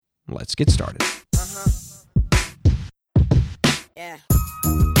let's get started. Yeah.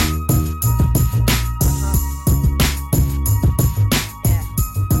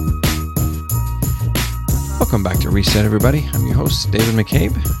 Welcome back to Reset, everybody. I'm your host, David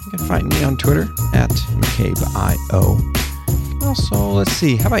McCabe. You can find me on Twitter at McCabeIO. Also, let's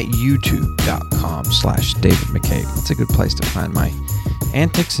see, how about youtube.com/David McCabe? That's a good place to find my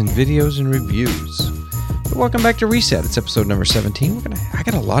antics and videos and reviews. But welcome back to Reset. It's episode number 17. I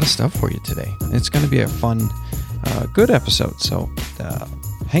got a lot of stuff for you today. It's going to be a fun, good episode, so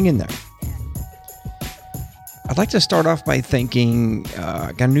hang in there. I'd like to start off by thanking,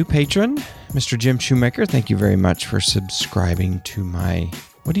 got a new patron, Mr. Jim Shoemaker. Thank you very much for subscribing to my,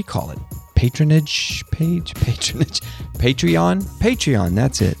 what do you call it? Patronage page? Patreon,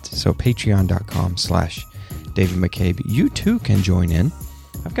 that's it. So patreon.com/David McCabe. You too can join in.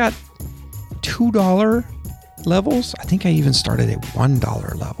 I've got $2 levels. I think I even started at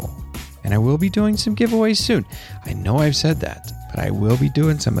 $1 level. And I will be doing some giveaways soon. I know I've said that, but I will be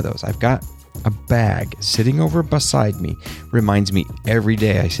doing some of those. I've got a bag sitting over beside me. Reminds me every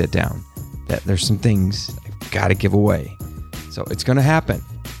day I sit down that there's some things I've got to give away. So it's going to happen.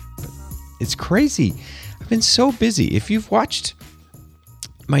 But it's crazy. I've been so busy. If you've watched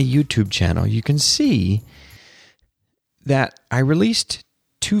my YouTube channel, you can see that I released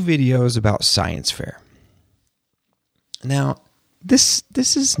 2 videos about science fair. Now, this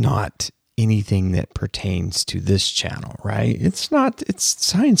is not anything that pertains to this channel, right? It's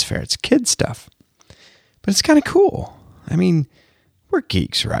science fair. It's kid stuff. But it's kind of cool. I mean, we're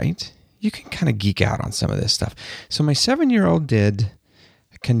geeks, right? You can kind of geek out on some of this stuff. So my 7-year-old did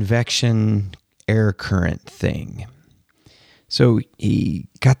a convection air current thing. So he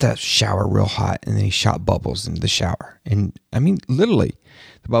got that shower real hot and then he shot bubbles into the shower. And I mean, literally,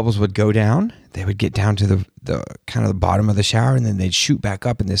 the bubbles would go down. They would get down to the kind of the bottom of the shower and then they'd shoot back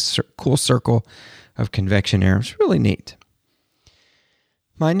up in this cool circle of convection air. It's really neat.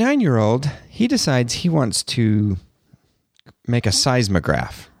 My 9-year-old, he decides he wants to make a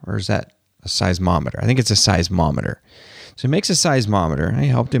seismograph. Or is that a seismometer? I think it's a seismometer. So he makes a seismometer. I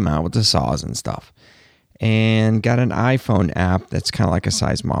helped him out with the saws and stuff. And got an iPhone app that's kind of like a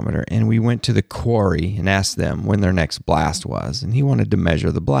seismometer. And we went to the quarry and asked them when their next blast was. And he wanted to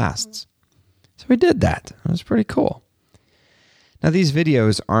measure the blasts. So we did that. It was pretty cool. Now these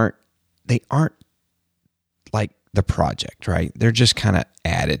videos aren't like the project, right? They're just kind of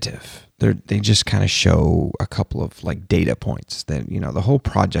additive. They just kind of show a couple of like data points that, the whole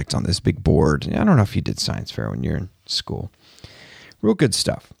project's on this big board. I don't know if you did science fair when you're in school. Real good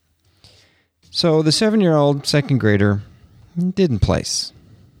stuff. So the 7-year-old second grader didn't place.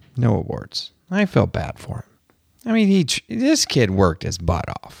 No awards. I felt bad for him. I mean, this kid worked his butt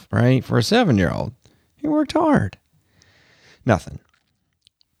off, right? For a 7-year-old, he worked hard. Nothing.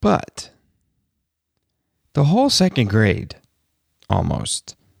 But the whole second grade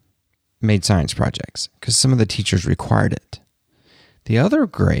almost made science projects because some of the teachers required it. The other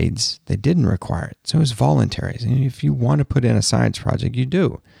grades, they didn't require it. So it was voluntary. And if you want to put in a science project, you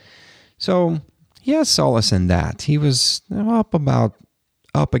do. So he has solace in that. He was up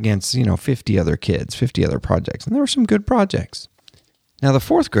against, 50 other kids, 50 other projects. And there were some good projects. Now the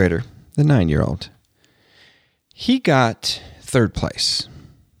 4th grader, the 9-year-old, he got 3rd place.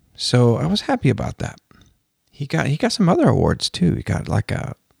 So I was happy about that. He got some other awards too. He got like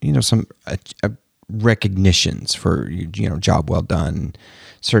some recognitions for, job well done,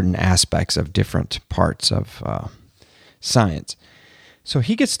 certain aspects of different parts of science. So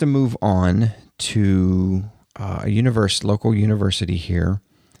he gets to move on to a local university here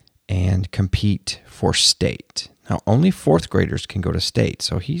and compete for state. Now, only 4th graders can go to state.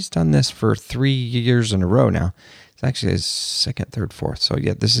 So he's done this for 3 years in a row now. It's actually his 2nd, 3rd, 4th. So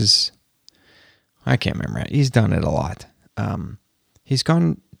yeah, I can't remember. He's done it a lot. He's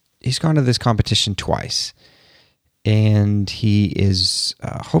gone to this competition twice. And he is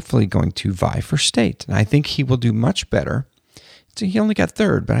hopefully going to vie for state. And I think he will do much better. So he only got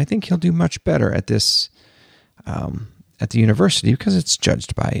 3rd, but I think he'll do much better at this at the university because it's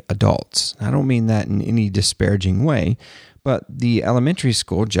judged by adults. I don't mean that in any disparaging way, but the elementary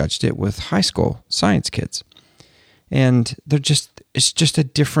school judged it with high school science kids. And it's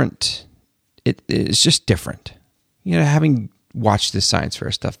just different. Having watched this science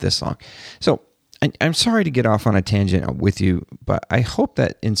fair stuff this long. So I'm sorry to get off on a tangent with you, but I hope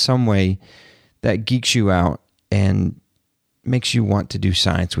that in some way that geeks you out and makes you want to do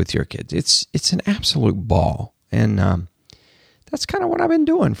science with your kids. It's an absolute ball. And that's kind of what I've been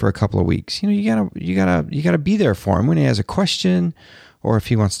doing for a couple of weeks. You gotta be there for him when he has a question, or if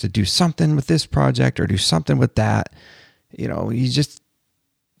he wants to do something with this project or do something with that. You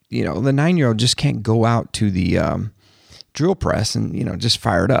the 9-year-old just can't go out to the drill press and, just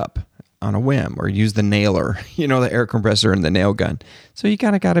fire it up on a whim or use the nailer, the air compressor and the nail gun. So you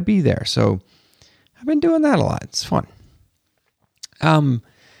kind of got to be there. So I've been doing that a lot. It's fun.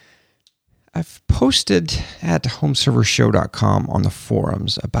 I've posted at homeservershow.com on the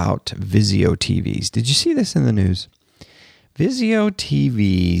forums about Vizio TVs. Did you see this in the news? Vizio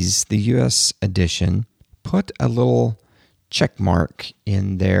TVs, the US edition, put a little check mark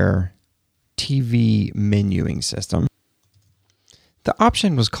in their TV menuing system. The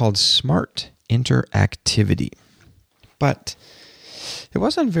option was called Smart Interactivity, but it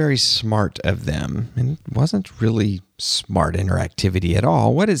wasn't very smart of them, and it wasn't really smart interactivity at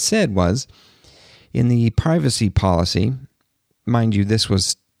all. What it said was, in the privacy policy, mind you, this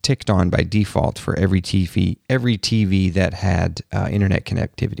was ticked on by default for every TV that had internet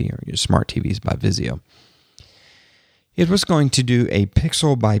connectivity, or your smart TVs by Vizio. It was going to do a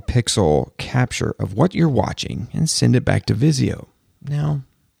pixel-by-pixel capture of what you're watching and send it back to Vizio. Now,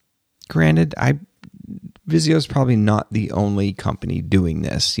 granted, Vizio is probably not the only company doing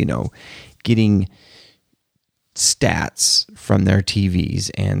this, getting stats from their TVs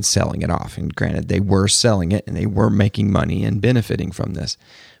and selling it off. And granted, they were selling it and they were making money and benefiting from this.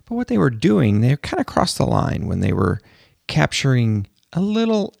 But what they were doing, they kind of crossed the line when they were capturing a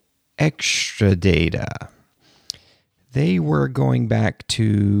little extra data. They were going back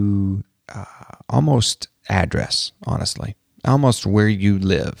to almost address, honestly. Almost where you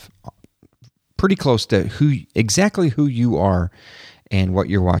live. Pretty close to exactly who you are and what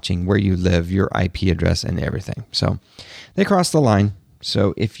you're watching, where you live, your IP address, and everything. So they crossed the line.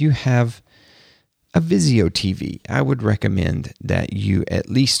 So if you have a Vizio TV, I would recommend that you at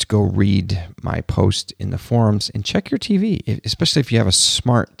least go read my post in the forums and check your TV, especially if you have a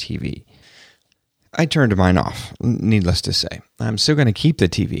smart TV. I turned mine off, needless to say. I'm still going to keep the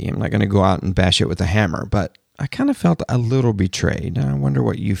TV. I'm not going to go out and bash it with a hammer, but I kind of felt a little betrayed. I wonder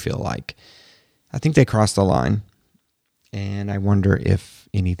what you feel like. I think they crossed the line, and I wonder if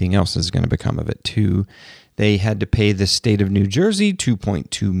anything else is going to become of it too. They had to pay the state of New Jersey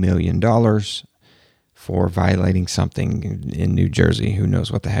 $2.2 million for violating something in New Jersey. Who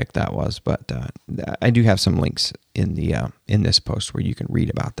knows what the heck that was, but I do have some links in this post where you can read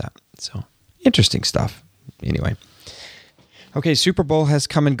about that. So interesting stuff. Anyway. Okay, Super Bowl has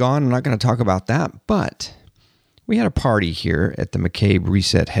come and gone. I'm not going to talk about that, but we had a party here at the McCabe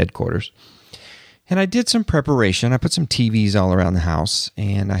Reset headquarters. And I did some preparation. I put some TVs all around the house,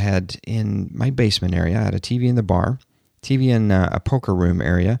 and I had in my basement area, I had a TV in the bar, TV in a poker room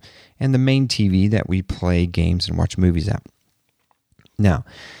area, and the main TV that we play games and watch movies at. Now,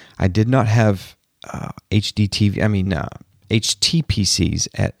 I did not have HTPCs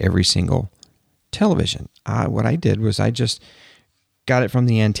at every single television. What I did was I just got it from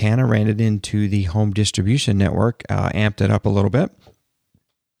the antenna, ran it into the home distribution network, amped it up a little bit,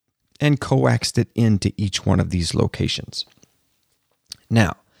 and coaxed it into each one of these locations.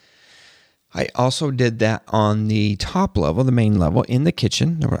 Now, I also did that on the top level, the main level, in the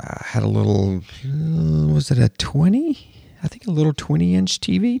kitchen. I had a little, was it a 20? I think a little 20-inch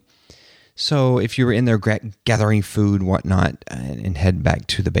TV. So if you were in there gathering food, whatnot, and head back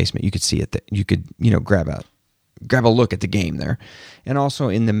to the basement, you could see it. You could, grab a look at the game there. And also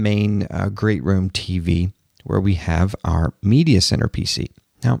in the main great room TV, where we have our Media Center PC.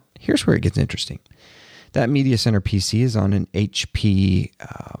 Now, here's where it gets interesting. That Media Center PC is on an HP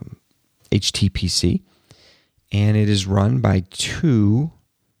HTPC, and it is run by two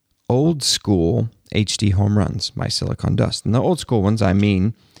old school HD home runs by Silicon Dust. And the old school ones, I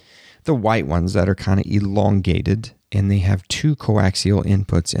mean the white ones that are kind of elongated, and they have two coaxial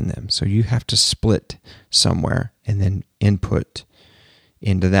inputs in them. So you have to split somewhere and then input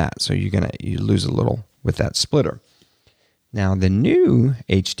into that. So you lose a little with that splitter. Now, the new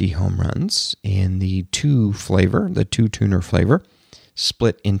HD home runs in the two tuner flavor,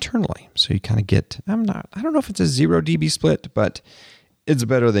 split internally. So you kind of get, I don't know if it's a 0 dB split, but it's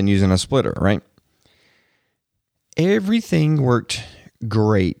better than using a splitter, right? Everything worked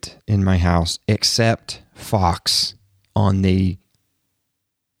great in my house except Fox on the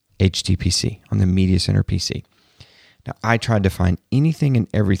HTPC, on the Media Center PC. Now, I tried to find anything and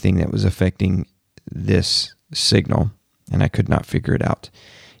everything that was affecting this signal, and I could not figure it out.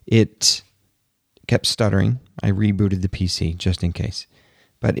 It kept stuttering. I rebooted the PC just in case.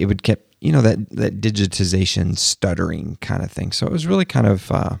 But it would kept, that digitization stuttering kind of thing. So it was really kind of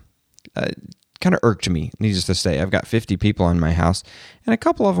irked me, needless to say. I've got 50 people in my house, and a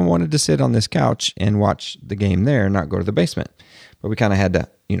couple of them wanted to sit on this couch and watch the game there and not go to the basement. But we kind of had to,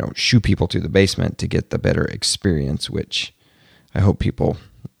 shoo people to the basement to get the better experience, which I hope people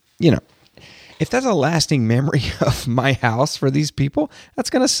if that's a lasting memory of my house for these people, that's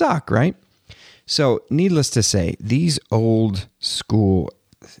going to suck, right? So needless to say, these old school,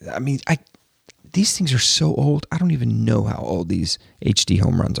 these things are so old. I don't even know how old these HD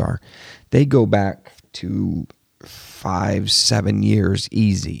home runs are. They go back to 5-7 years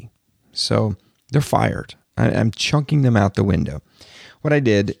easy. So they're fired. I'm chunking them out the window. What I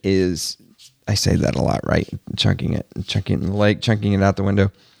did is, I say that a lot, right? Chunking it in the lake, chunking it out the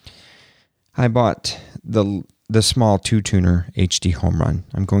window. I bought the small 2-tuner HD home run.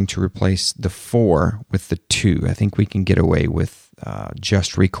 I'm going to replace the 4 with the 2. I think we can get away with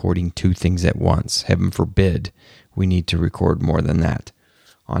just recording 2 things at once. Heaven forbid we need to record more than that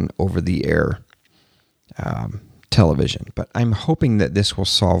on over-the-air television. But I'm hoping that this will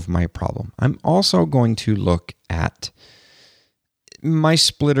solve my problem. I'm also going to look at my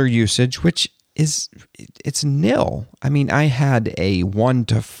splitter usage, which it's nil. I mean, I had a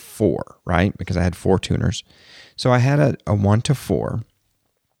 1-4, right? Because I had 4 tuners. So I had a 1-4.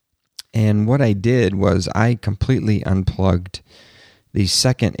 And what I did was I completely unplugged the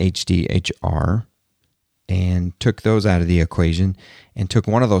second HDHR and took those out of the equation and took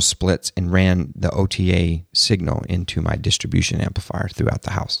one of those splits and ran the OTA signal into my distribution amplifier throughout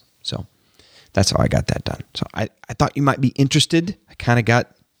the house. So that's how I got that done. So I thought you might be interested. I kind of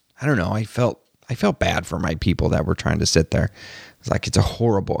got, I don't know, I felt bad for my people that were trying to sit there. It's like, it's a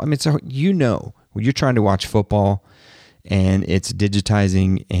horrible, I mean, when you're trying to watch football and it's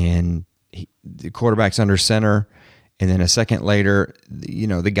digitizing and the quarterback's under center, and then a second later,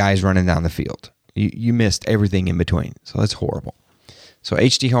 the guy's running down the field. You missed everything in between. So that's horrible. So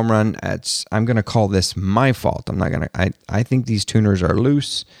HD home run, I'm going to call this my fault. I think these tuners are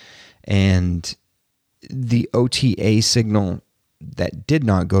loose, and the OTA signal that did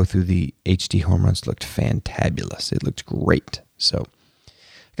not go through the HD home runs looked fantabulous. It looked great. So I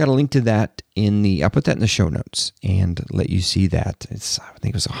got a link to that I'll put that in the show notes and let you see that. I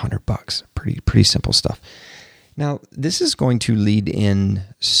think it was $100. Pretty simple stuff. Now, this is going to lead in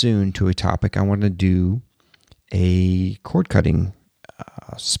soon to a topic. I want to do a cord cutting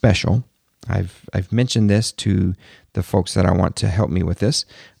special. I've mentioned this to the folks that I want to help me with this,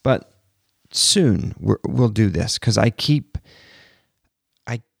 but soon we'll do this because I keep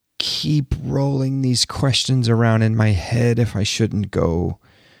rolling these questions around in my head if I shouldn't kill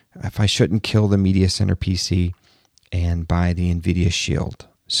the Media Center PC and buy the NVIDIA Shield.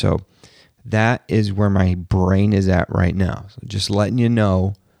 So that is where my brain is at right now. So just letting you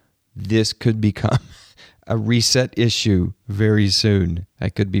know, this could become a reset issue very soon. I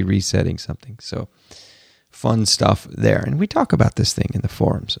could be resetting something. So fun stuff there. And we talk about this thing in the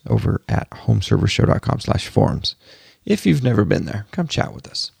forums over at homeservershow.com/forums. If you've never been there, come chat with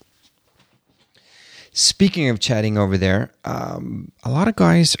us. Speaking of chatting over there, a lot of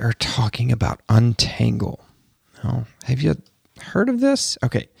guys are talking about Untangle. Oh, have you heard of this?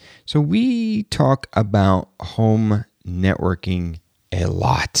 Okay, so we talk about home networking a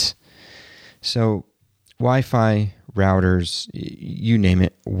lot. So Wi-Fi, routers, you name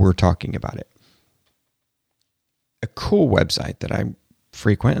it, we're talking about it. A cool website that I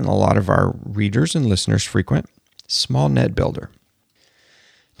frequent and a lot of our readers and listeners frequent, Small Net Builder.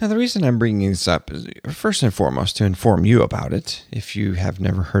 Now, the reason I'm bringing this up is first and foremost to inform you about it. If you have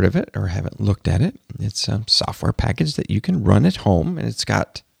never heard of it or haven't looked at it, it's a software package that you can run at home, and it's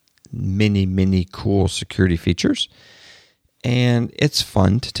got many cool security features, and it's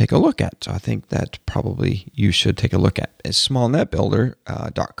fun to take a look at. So I think that probably you should take a look at.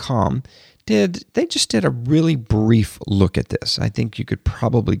 Smallnetbuilder.com they just did a really brief look at this. I think you could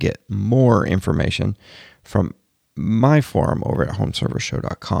probably get more information from my forum over at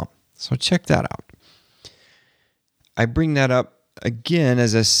homeservershow.com. So check that out. I bring that up again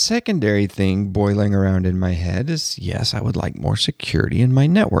as a secondary thing boiling around in my head is, yes, I would like more security in my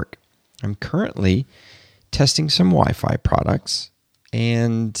network. I'm currently testing some Wi-Fi products,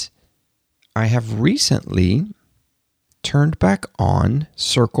 and I have recently turned back on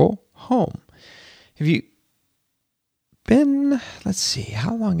Circle Home. Have you been, let's see,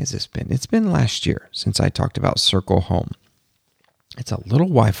 how long has this been? It's been last year since I talked about Circle Home. It's a little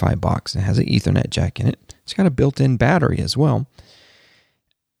Wi-Fi box. It has an Ethernet jack in it. It's got a built-in battery as well.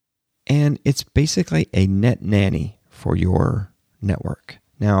 And it's basically a net nanny for your network.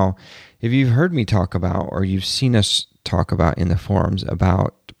 Now, if you've heard me talk about, or you've seen us talk about in the forums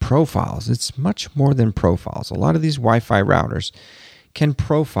about profiles, it's much more than profiles. A lot of these Wi-Fi routers can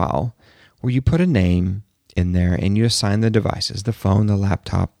profile where you put a name in there and you assign the devices, the phone, the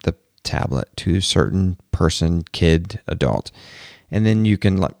laptop, the tablet to a certain person, kid, adult. And then you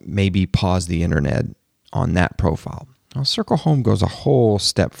can maybe pause the internet on that profile. Now, Circle Home goes a whole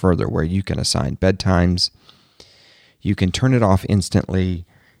step further where you can assign bedtimes. You can turn it off instantly.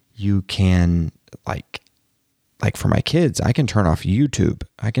 You can, like for my kids, I can turn off YouTube.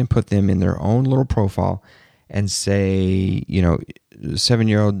 I can put them in their own little profile and say,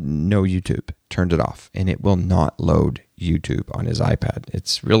 7-year-old, no YouTube, turned it off. And it will not load YouTube on his iPad.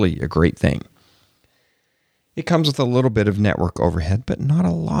 It's really a great thing. It comes with a little bit of network overhead, but not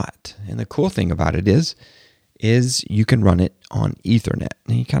a lot. And the cool thing about it is you can run it on Ethernet.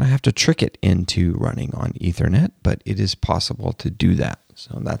 And you kind of have to trick it into running on Ethernet, but it is possible to do that.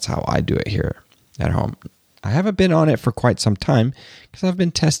 So that's how I do it here at home. I haven't been on it for quite some time because I've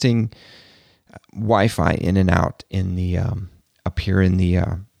been testing Wi-Fi in and out in the up here in the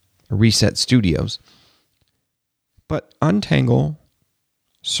Reset Studios. But Untangle,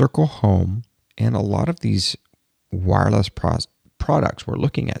 Circle Home, and a lot of these wireless products we're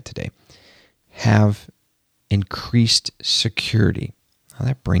looking at today have increased security. Now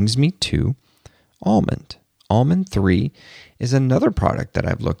that brings me to Almond. Almond 3 is another product that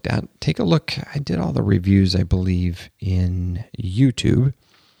I've looked at. Take a look. I did all the reviews, I believe, in YouTube.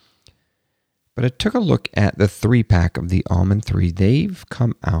 But I took a look at the 3-pack of the Almond 3. They've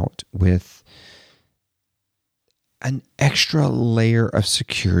come out with an extra layer of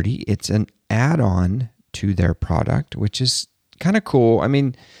security. It's an add-on to their product, which is kind of cool. I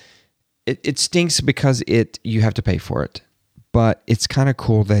mean, it stinks because you have to pay for it. But it's kind of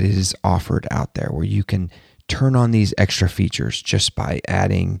cool that it is offered out there where you can turn on these extra features just by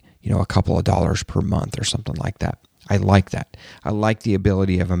adding, a couple of dollars per month or something like that. I like that. I like the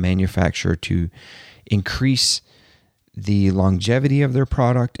ability of a manufacturer to increase the longevity of their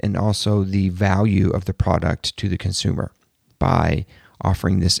product and also the value of the product to the consumer by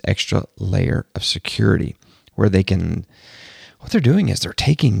offering this extra layer of security where what they're doing is they're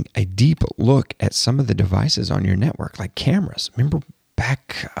taking a deep look at some of the devices on your network, like cameras. Remember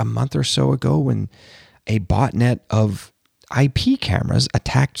back a month or so ago when a botnet of IP cameras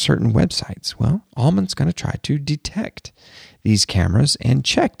attacked certain websites? Well, Almond's going to try to detect these cameras and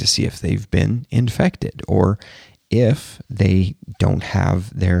check to see if they've been infected or if they don't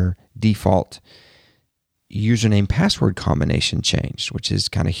have their default username password combination changed, which is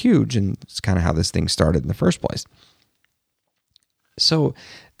kind of huge, and it's kind of how this thing started in the first place. So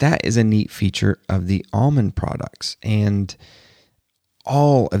that is a neat feature of the Almond products, and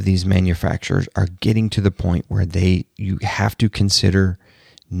all of these manufacturers are getting to the point where you have to consider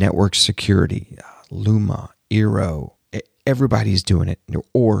network security. Luma, Eero, everybody's doing it,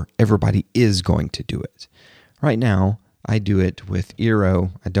 or everybody is going to do it. Right now, I do it with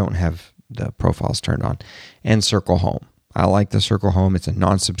Eero. I don't have the profiles turned on, and Circle Home. I like the Circle Home. It's a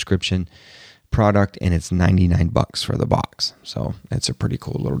non-subscription product, and it's $99 for the box. So it's a pretty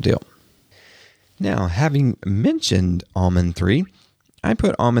cool little deal. Now, having mentioned Almond 3, I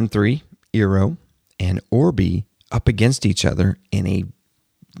put Almond 3, Eero, and Orbi up against each other in a,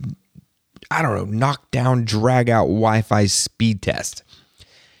 knockdown, drag-out Wi-Fi speed test.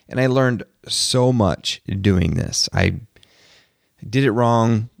 And I learned so much doing this. I did it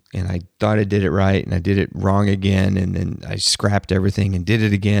wrong, and I thought I did it right, and I did it wrong again, and then I scrapped everything and did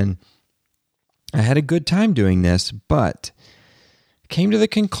it again. I had a good time doing this, but came to the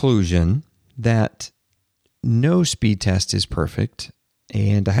conclusion that no speed test is perfect,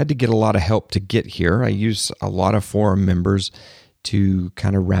 and I had to get a lot of help to get here. I used a lot of forum members to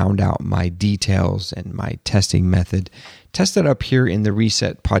kind of round out my details and my testing method. Tested up here in the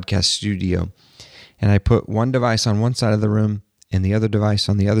Reset Podcast Studio, and I put one device on one side of the room and the other device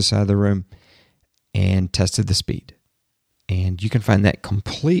on the other side of the room and tested the speed. And you can find that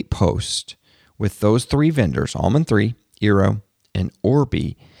complete post with those 3 vendors, Almond 3, Eero, and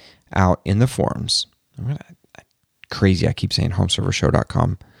Orbi, out in the forums. Crazy, I keep saying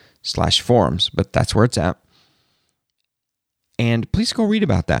homeservershow.com/forums, but that's where it's at. And please go read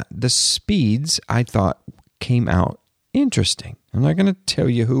about that. The speeds, I thought, came out interesting. I'm not going to tell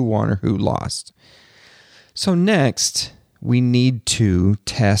you who won or who lost. So next, we need to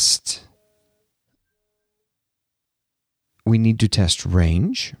test range. We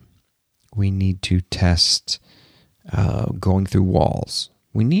need to test going through walls.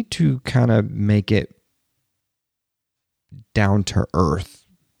 We need to kind of make it down to earth.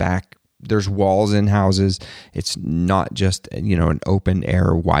 There's walls in houses. It's not just, an open air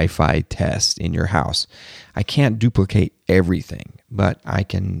Wi-Fi test in your house. I can't duplicate everything, but I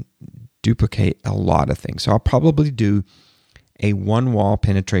can duplicate a lot of things. So I'll probably do a one-wall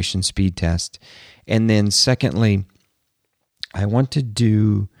penetration speed test. And then secondly, I want to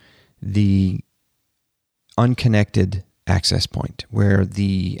do the unconnected access point, where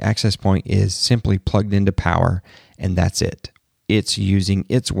the access point is simply plugged into power and that's it. It's using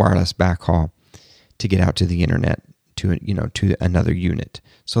its wireless backhaul to get out to the internet to another unit.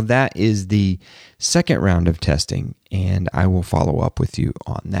 So that is the second round of testing, and I will follow up with you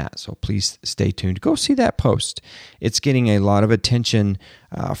on that. So please stay tuned. Go see that post. It's getting a lot of attention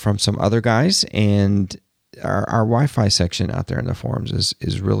from some other guys, and our Wi-Fi section out there in the forums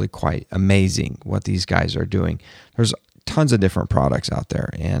is really quite amazing what these guys are doing. There's tons of different products out there,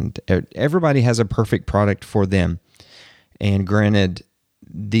 and everybody has a perfect product for them. And granted,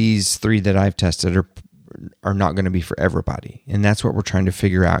 these 3 that I've tested are not going to be for everybody. And that's what we're trying to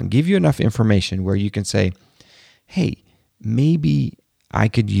figure out and give you enough information where you can say, hey, maybe I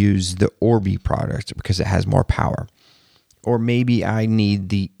could use the Orbi product because it has more power. Or maybe I need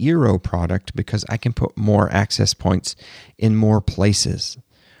the Eero product because I can put more access points in more places.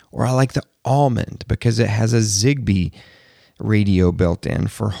 Or I like the Almond because it has a Zigbee radio built in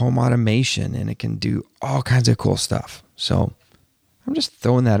for home automation and it can do all kinds of cool stuff. So I'm just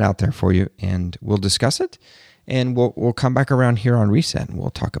throwing that out there for you, and we'll discuss it, and we'll come back around here on Reset, and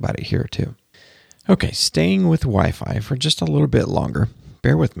we'll talk about it here too. Okay, staying with Wi-Fi for just a little bit longer.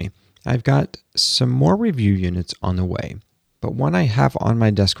 Bear with me. I've got some more review units on the way, but one I have on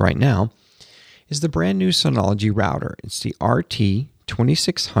my desk right now is the brand new Synology router. It's the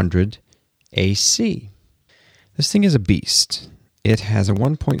RT2600 AC. This thing is a beast. It has a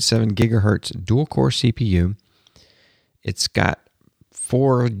 1.7 gigahertz dual-core CPU. It's got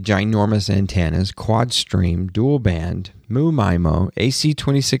 4 ginormous antennas, quad stream, dual band, MU-MIMO,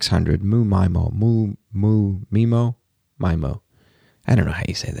 AC2600, MIMO. I don't know how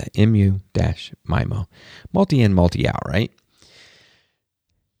you say that. MU-MIMO. Multi-in, multi-out, right?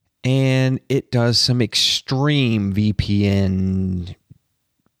 And it does some extreme VPN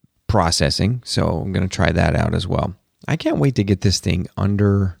processing, so I'm going to try that out as well. I can't wait to get this thing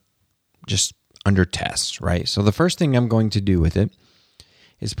under test, right? So the first thing I'm going to do with it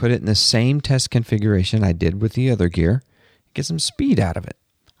is put it in the same test configuration I did with the other gear, get some speed out of it.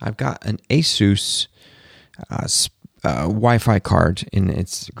 I've got an Asus Wi-Fi card, and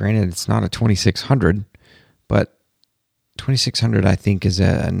it's not a 2600, but 2600 I think is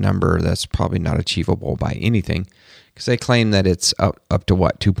a number that's probably not achievable by anything, because they claim that it's up to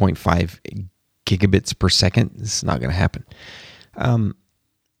 2.5 gigabits per second. This is not going to happen.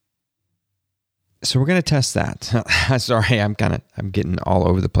 So we're going to test that. Sorry, I'm getting all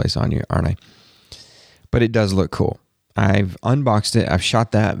over the place on you, aren't I? But it does look cool. I've unboxed it. I've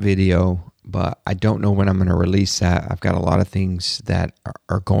shot that video, but I don't know when I'm going to release that. I've got a lot of things that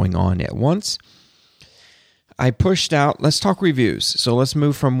are going on at once. I pushed out. Let's talk reviews. So let's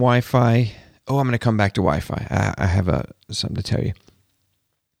move from Wi-Fi. Oh, I'm going to come back to Wi-Fi. I have something to tell you.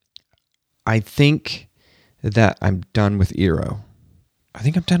 I think that I'm done with Eero. I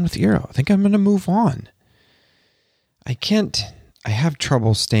think I'm going to move on. I have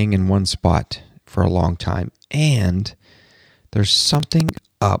trouble staying in one spot for a long time. And there's something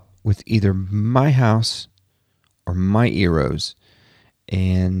up with either my house or my Eeros.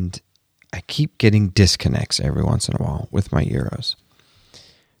 And I keep getting disconnects every once in a while with my Eeros.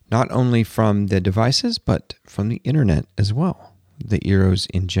 Not only from the devices, but from the internet as well. The Eeros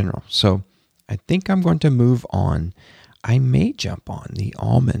in general. So I think I'm going to move on. I may jump on the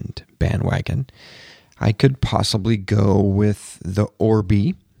Almond bandwagon. I could possibly go with the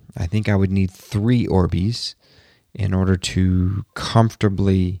Orbi. I think I would need 3 Orbis in order to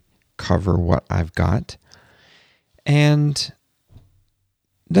comfortably cover what I've got. And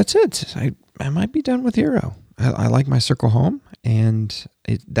that's it. I might be done with Eero. I like my Circle Home, and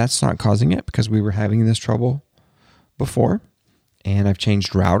that's not causing it because we were having this trouble before. And I've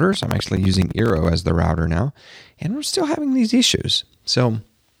changed routers. I'm actually using Eero as the router now. And we're still having these issues. So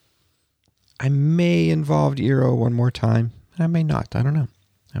I may involve Eero one more time. And I may not. I don't know.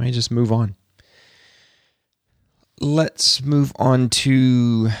 I may just move on. Let's move on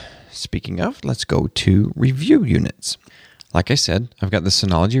to, let's go to review units. Like I said, I've got the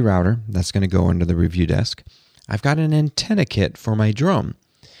Synology router. That's going to go under the review desk. I've got an antenna kit for my drone.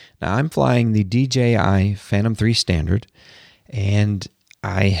 Now I'm flying the DJI Phantom 3 Standard. And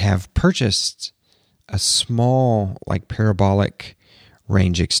I have purchased a small, parabolic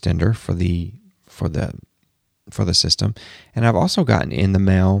range extender for the system, and I've also gotten in the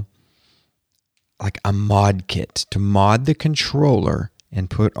mail a mod kit to mod the controller and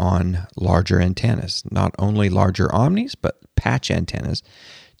put on larger antennas, not only larger Omnis but patch antennas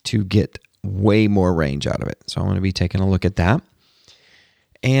to get way more range out of it. So I'm going to be taking a look at that.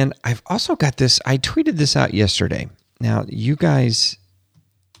 And I've also got this. I tweeted this out yesterday. Now, you guys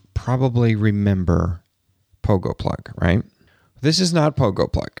probably remember Pogo Plug, right? This is not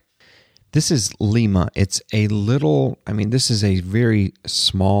Pogo Plug. This is Lima. It's a little, this is a very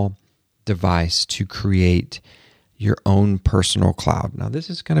small device to create your own personal cloud. Now, this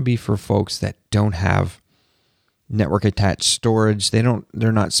is going to be for folks that don't have network attached storage. They're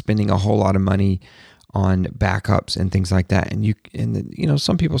not spending a whole lot of money on backups and things like that. And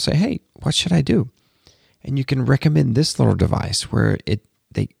some people say, "Hey, what should I do?" And you can recommend this little device where it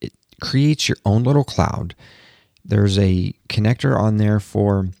creates your own little cloud. There's a connector on there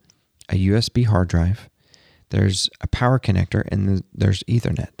for a USB hard drive. There's a power connector, and there's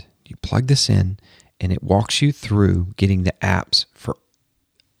Ethernet. You plug this in, and it walks you through getting the apps for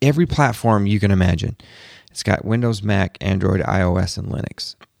every platform you can imagine. It's got Windows, Mac, Android, iOS, and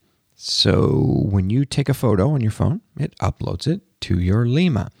Linux. So when you take a photo on your phone, it uploads it to your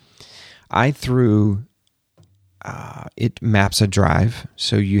Lima. It maps a drive,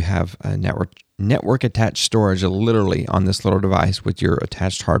 so you have a network attached storage literally on this little device with your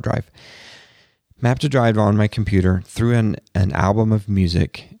attached hard drive. Mapped a drive on my computer, threw in an album of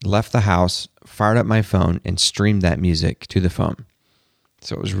music, left the house, fired up my phone, and streamed that music to the phone.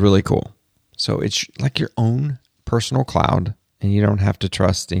 So it was really cool. So it's like your own personal cloud, and you don't have to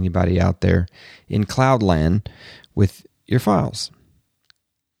trust anybody out there in cloud land with your files.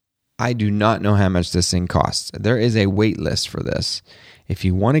 I do not know how much this thing costs. There is a wait list for this. If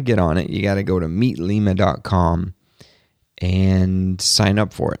you want to get on it, you got to go to meetlima.com and sign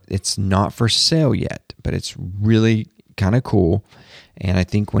up for it. It's not for sale yet, but it's really kind of cool. And I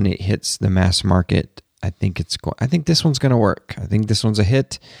think when it hits the mass market, I think this one's going to work. I think this one's a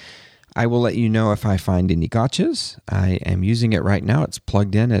hit. I will let you know if I find any gotchas. I am using it right now. It's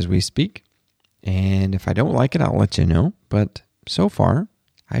plugged in as we speak. And if I don't like it, I'll let you know. But so far,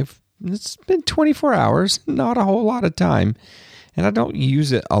 it's been 24 hours, not a whole lot of time. And I don't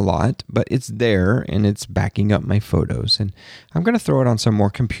use it a lot, but it's there and it's backing up my photos. And I'm going to throw it on some more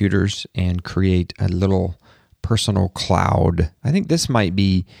computers and create a little personal cloud. I think this might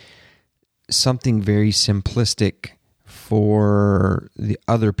be something very simplistic for the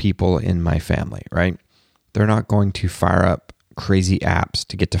other people in my family, right? They're not going to fire up crazy apps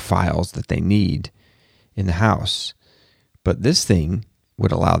to get to files that they need in the house. But this thing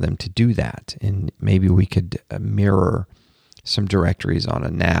would allow them to do that. And maybe we could mirror some directories on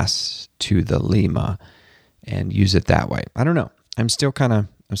a NAS to the Lima and use it that way. I don't know. I'm still kind of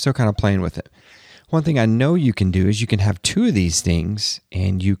playing with it. One thing I know you can do is you can have two of these things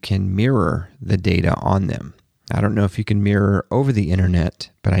and you can mirror the data on them. I don't know if you can mirror over the internet,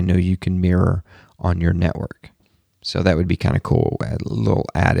 but I know you can mirror on your network. So that would be kind of cool. A little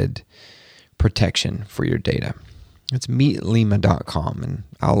added protection for your data. It's meetlima.com, and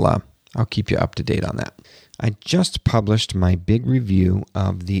I'll keep you up to date on that. I just published my big review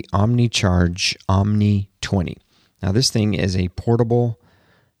of the OmniCharge Omni 20. Now, this thing is a portable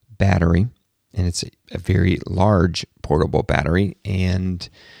battery, and it's a very large portable battery. And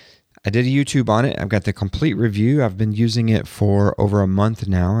I did a YouTube on it. I've got the complete review. I've been using it for over a month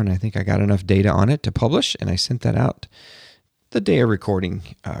now, and I think I got enough data on it to publish, and I sent that out the day of recording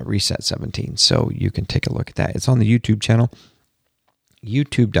Reset 17. So you can take a look at that. It's on the YouTube channel,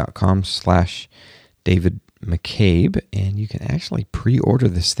 youtube.com/David McCabe, and you can actually pre-order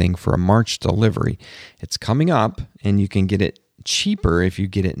this thing for a March delivery. It's coming up, and you can get it cheaper if you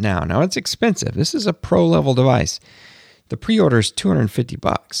get it now. Now, it's expensive. This is a pro-level device. The pre-order is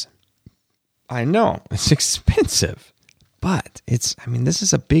 $250. I know, it's expensive, but this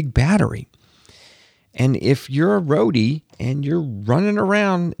is a big battery. And if you're a roadie and you're running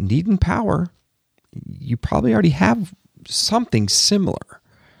around needing power, you probably already have something similar,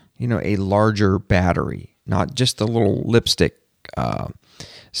 a larger battery, not just the little lipstick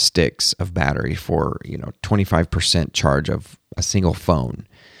sticks of battery for, 25% charge of a single phone.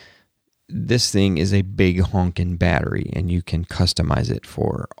 This thing is a big honking battery, and you can customize it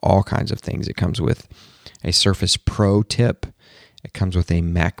for all kinds of things. It comes with a Surface Pro tip. It comes with a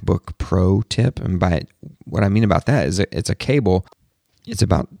MacBook Pro tip. And what I mean about that is it's a cable. It's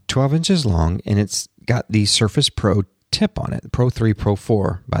about 12 inches long, and it's got the Surface Pro tip on it, Pro 3, Pro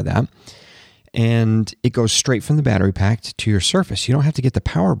 4 by that. And it goes straight from the battery pack to your Surface. You don't have to get the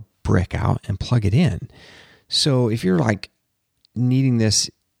power brick out and plug it in. So if you're needing this,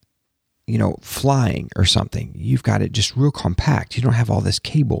 flying or something, you've got it just real compact. You don't have all this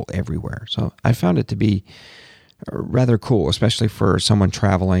cable everywhere. So I found it to be rather cool, especially for someone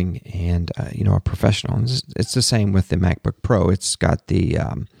traveling and, a professional. It's the same with the MacBook Pro. It's got the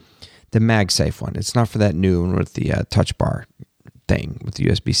MagSafe one. It's not for that new one with the touch bar thing with the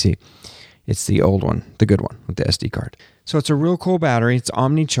USB-C. It's the old one, the good one with the SD card. So it's a real cool battery. It's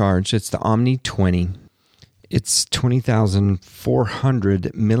OmniCharge. It's the Omni 20. It's 20,400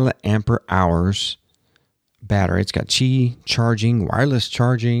 milliampere hours battery. It's got Qi charging, wireless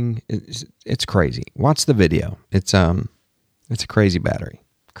charging. It's crazy. Watch the video. It's a crazy battery.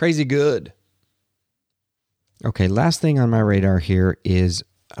 Crazy good. Okay, last thing on my radar here is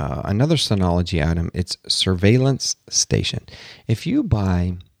another Synology item. It's Surveillance Station. If you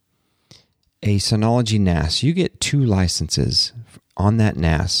buy a Synology NAS, you get 2 licenses on that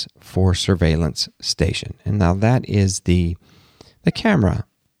NAS for Surveillance Station. And now that is the camera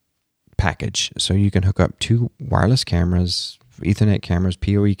package. So you can hook up 2 wireless cameras, Ethernet cameras,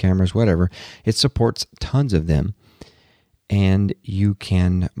 PoE cameras, whatever. It supports tons of them. And you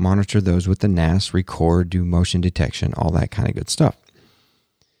can monitor those with the NAS, record, do motion detection, all that kind of good stuff.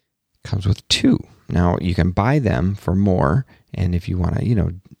 Comes with 2. Now you can buy them for more. And if you want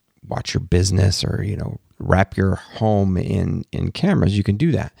to, watch your business or, wrap your home in cameras, you can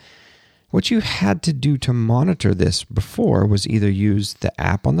do that. What you had to do to monitor this before was either use the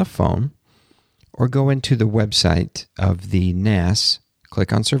app on the phone or go into the website of the NAS,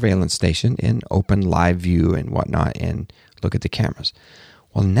 click on Surveillance Station, and open live view and whatnot and look at the cameras.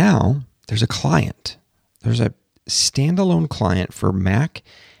 Well, now there's a client. There's a standalone client for Mac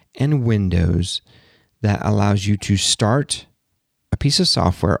and Windows that allows you to start a piece of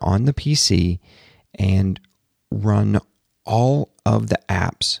software on the PC and run all of the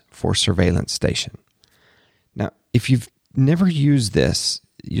apps for Surveillance Station. Now, if you've never used this,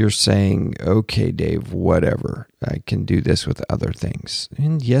 you're saying, okay, Dave, whatever. I can do this with other things.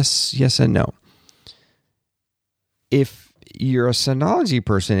 And yes and no. If you're a Synology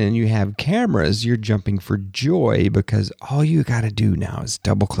person and you have cameras, you're jumping for joy because all you got to do now is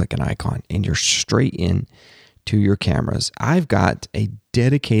double click an icon and you're straight in to your cameras. I've got a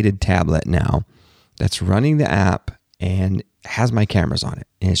dedicated tablet now that's running the app and has my cameras on it.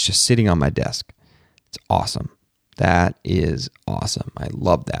 And it's just sitting on my desk. It's awesome. That is awesome. I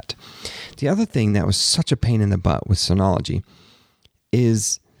love that. The other thing that was such a pain in the butt with Synology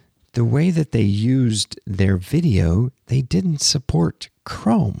is the way that they used their video. They didn't support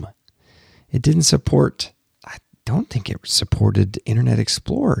Chrome. It didn't support, I don't think it supported Internet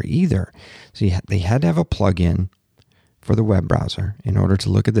Explorer either. So they had to have a plugin for the web browser in order to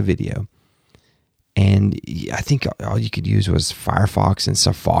look at the video. And I think all you could use was Firefox and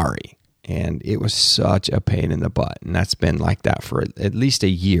Safari. And it was such a pain in the butt. And that's been like that for at least a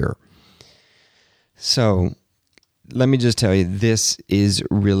year. So let me just tell you, this is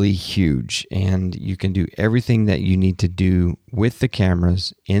really huge. And you can do everything that you need to do with the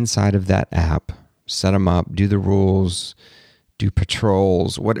cameras inside of that app. Set them up, do the rules, do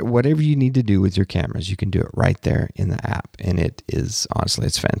patrols, whatever you need to do with your cameras. You can do it right there in the app. And it is, honestly,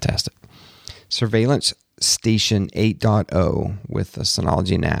 it's fantastic. Surveillance Station 8.0 with the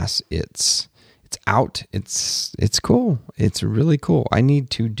Synology NAS. It's out. It's cool. It's really cool. I need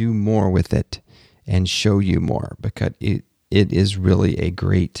to do more with it and show you more because it is really a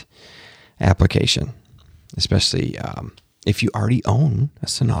great application, especially if you already own a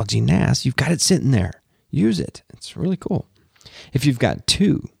Synology NAS. You've got it sitting there. Use it. It's really cool. If you've got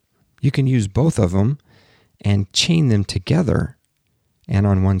 2, you can use both of them and chain them together. And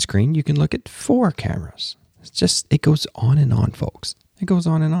on one screen, you can look at 4 cameras. It goes on and on, folks. It goes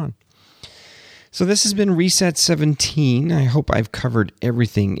on and on. So this has been Reset 17. I hope I've covered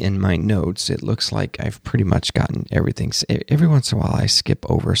everything in my notes. It looks like I've pretty much gotten everything. Every once in a while, I skip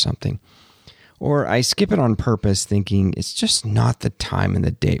over something. Or I skip it on purpose thinking it's just not the time and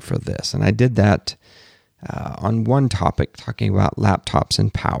the date for this. And I did that on one topic, talking about laptops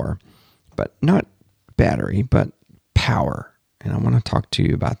and power. But not battery, but power. And I want to talk to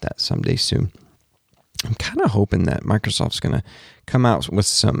you about that someday soon. I'm kind of hoping that Microsoft's going to come out with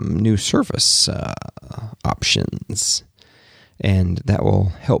some new Surface options. And that will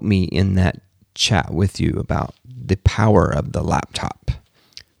help me in that chat with you about the power of the laptop.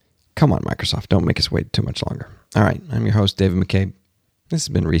 Come on, Microsoft. Don't make us wait too much longer. All right. I'm your host, David McCabe. This has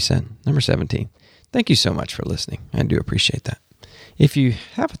been Reset, number 17. Thank you so much for listening. I do appreciate that. If you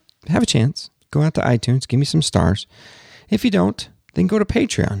have a chance, go out to iTunes, give me some stars. If you don't, then go to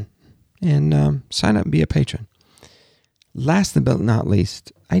Patreon and sign up and be a patron. Last but not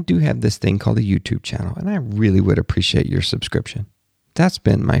least, I do have this thing called a YouTube channel, and I really would appreciate your subscription. That's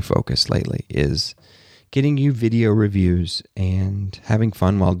been my focus lately, is getting you video reviews and having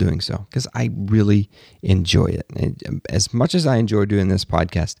fun while doing so, because I really enjoy it. And as much as I enjoy doing this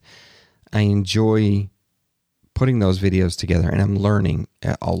podcast, I enjoy putting those videos together, and I'm learning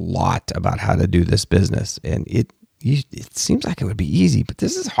a lot about how to do this business. And it seems like it would be easy, but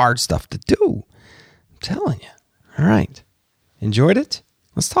this is hard stuff to do. I'm telling you. All right. Enjoyed it?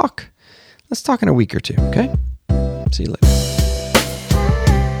 Let's talk. Let's talk in a week or two, okay? See you later.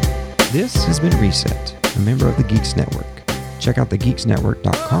 This has been Reset, a member of the Geeks Network. Check out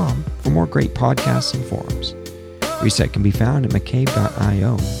thegeeksnetwork.com for more great podcasts and forums. Reset can be found at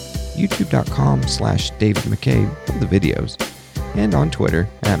mccabe.io, youtube.com/David McCabe for the videos, and on Twitter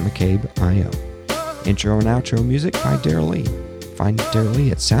at McCabe.io. Intro and outro music by Daryl Lee. Find Daryl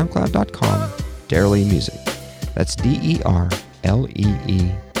Lee at soundcloud.com, Daryl Lee Music. That's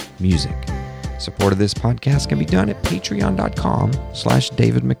DERLEE Music. Support of this podcast can be done at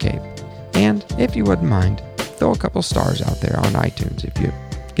patreon.com/David McCabe. And if you wouldn't mind, throw a couple stars out there on iTunes if you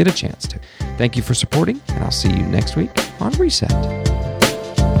get a chance to. Thank you for supporting, and I'll see you next week on Reset.